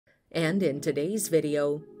And in today's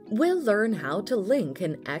video, we'll learn how to link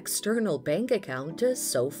an external bank account to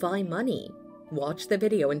SoFi Money. Watch the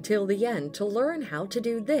video until the end to learn how to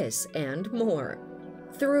do this and more.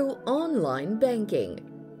 Through online banking,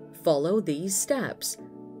 follow these steps.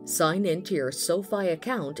 Sign into your SoFi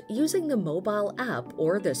account using the mobile app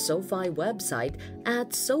or the SoFi website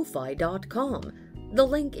at sofi.com. The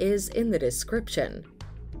link is in the description.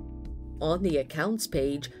 On the Accounts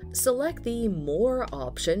page, select the More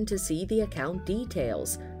option to see the account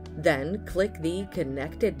details. Then click the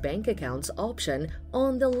Connected Bank Accounts option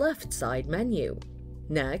on the left side menu.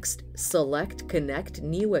 Next, select Connect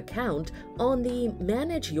New Account on the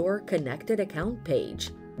Manage Your Connected Account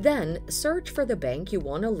page. Then, search for the bank you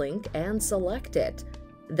want to link and select it.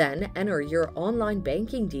 Then, enter your online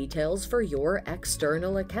banking details for your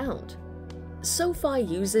external account. SoFi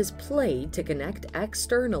uses Plaid to connect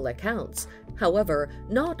external accounts. However,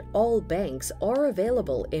 not all banks are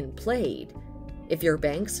available in Plaid. If your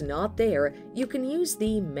bank's not there, you can use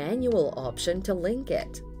the manual option to link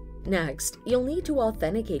it. Next, you'll need to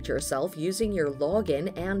authenticate yourself using your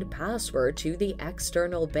login and password to the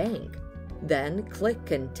external bank. Then click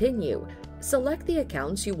Continue. Select the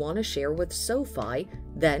accounts you want to share with SoFi,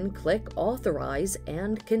 then click Authorize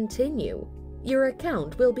and Continue. Your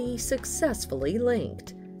account will be successfully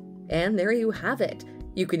linked. And there you have it.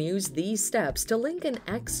 You can use these steps to link an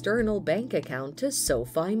external bank account to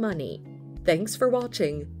SoFi Money. Thanks for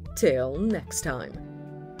watching. Till next time.